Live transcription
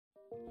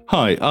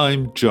Hi,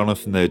 I'm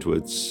Jonathan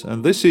Edwards,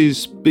 and this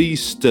is Be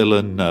Still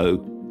and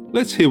Know.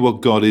 Let's hear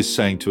what God is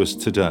saying to us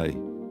today.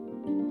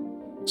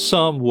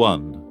 Psalm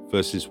 1,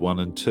 verses 1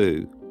 and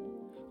 2.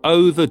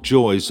 Oh, the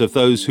joys of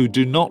those who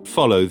do not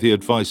follow the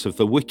advice of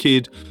the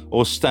wicked,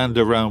 or stand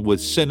around with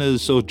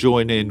sinners, or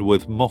join in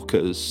with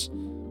mockers.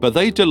 But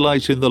they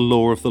delight in the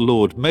law of the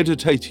Lord,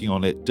 meditating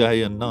on it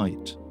day and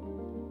night.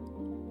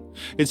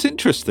 It's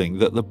interesting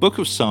that the book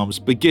of Psalms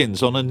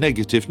begins on a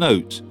negative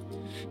note.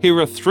 Here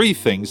are three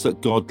things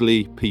that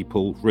godly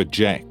people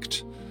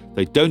reject.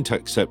 They don't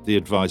accept the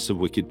advice of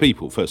wicked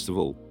people, first of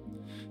all.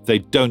 They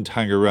don't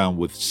hang around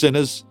with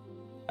sinners,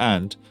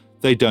 and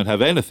they don't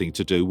have anything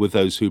to do with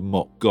those who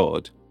mock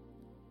God.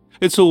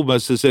 It's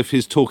almost as if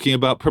he's talking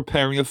about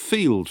preparing a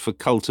field for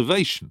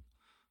cultivation.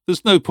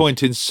 There's no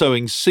point in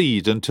sowing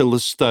seed until the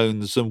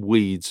stones and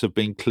weeds have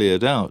been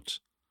cleared out.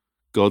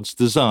 God's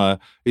desire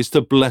is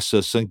to bless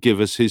us and give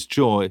us his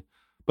joy,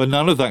 but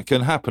none of that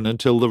can happen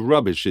until the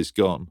rubbish is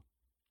gone.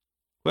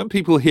 When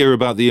people hear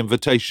about the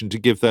invitation to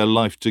give their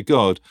life to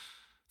God,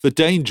 the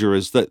danger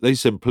is that they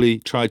simply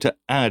try to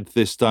add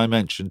this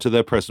dimension to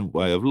their present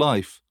way of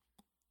life.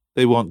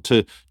 They want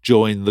to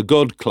join the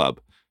God Club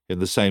in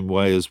the same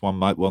way as one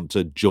might want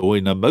to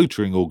join a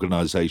motoring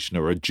organisation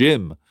or a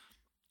gym.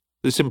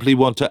 They simply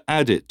want to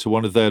add it to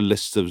one of their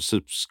lists of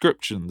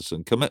subscriptions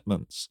and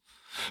commitments.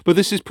 But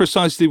this is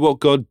precisely what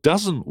God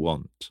doesn't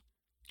want.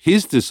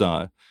 His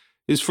desire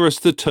is for us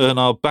to turn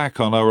our back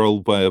on our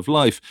old way of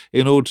life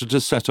in order to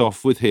set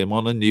off with him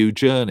on a new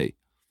journey.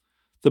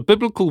 The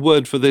biblical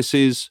word for this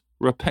is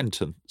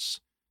repentance.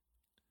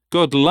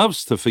 God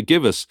loves to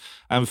forgive us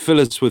and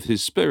fill us with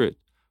his Spirit,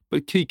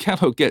 but he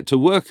cannot get to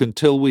work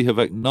until we have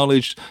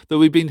acknowledged that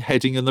we've been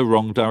heading in the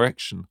wrong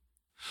direction.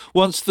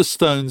 Once the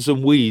stones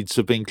and weeds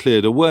have been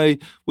cleared away,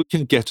 we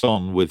can get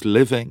on with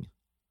living.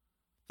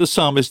 The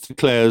psalmist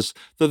declares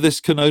that this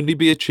can only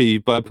be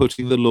achieved by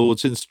putting the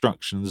Lord's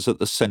instructions at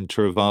the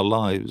centre of our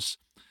lives.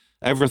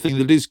 Everything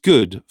that is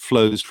good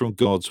flows from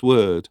God's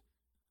word.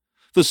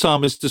 The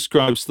psalmist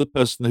describes the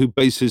person who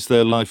bases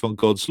their life on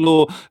God's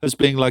law as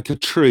being like a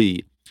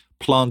tree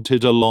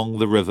planted along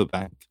the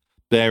riverbank,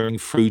 bearing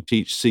fruit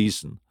each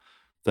season.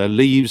 Their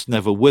leaves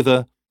never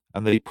wither,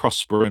 and they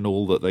prosper in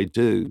all that they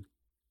do.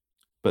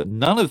 But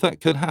none of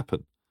that can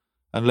happen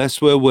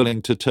unless we're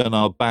willing to turn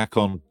our back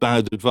on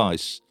bad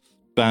advice,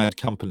 bad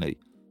company,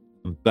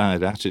 and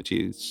bad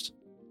attitudes.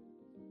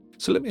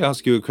 So let me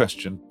ask you a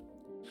question.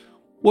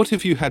 What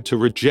have you had to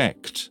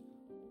reject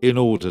in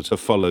order to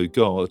follow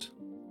God?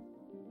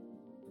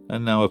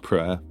 And now a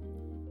prayer.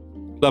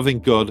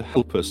 Loving God,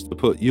 help us to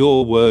put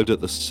your word at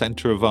the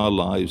centre of our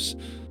lives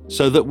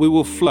so that we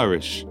will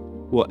flourish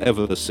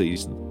whatever the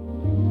season.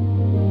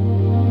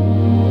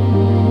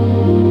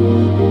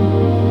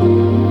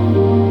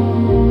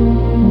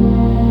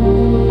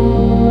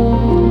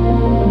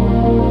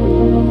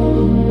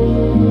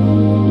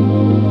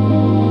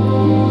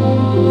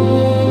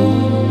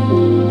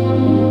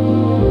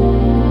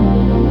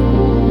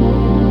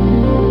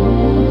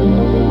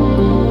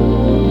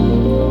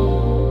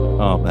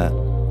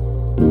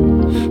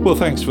 Amen. Well,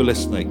 thanks for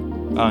listening.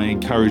 I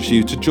encourage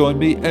you to join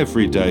me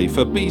every day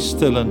for Be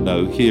Still and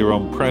Know here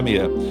on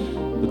Premier.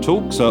 The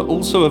talks are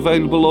also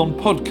available on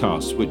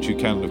podcasts, which you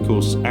can, of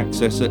course,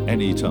 access at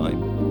any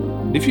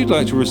time. If you'd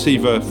like to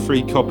receive a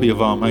free copy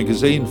of our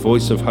magazine,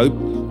 Voice of Hope,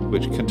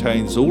 which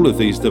contains all of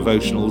these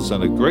devotionals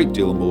and a great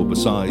deal more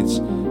besides,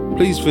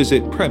 please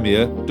visit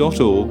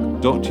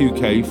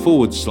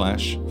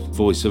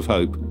premier.org.uk/Voice of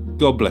Hope.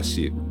 God bless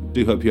you.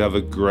 Do hope you have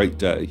a great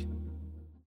day.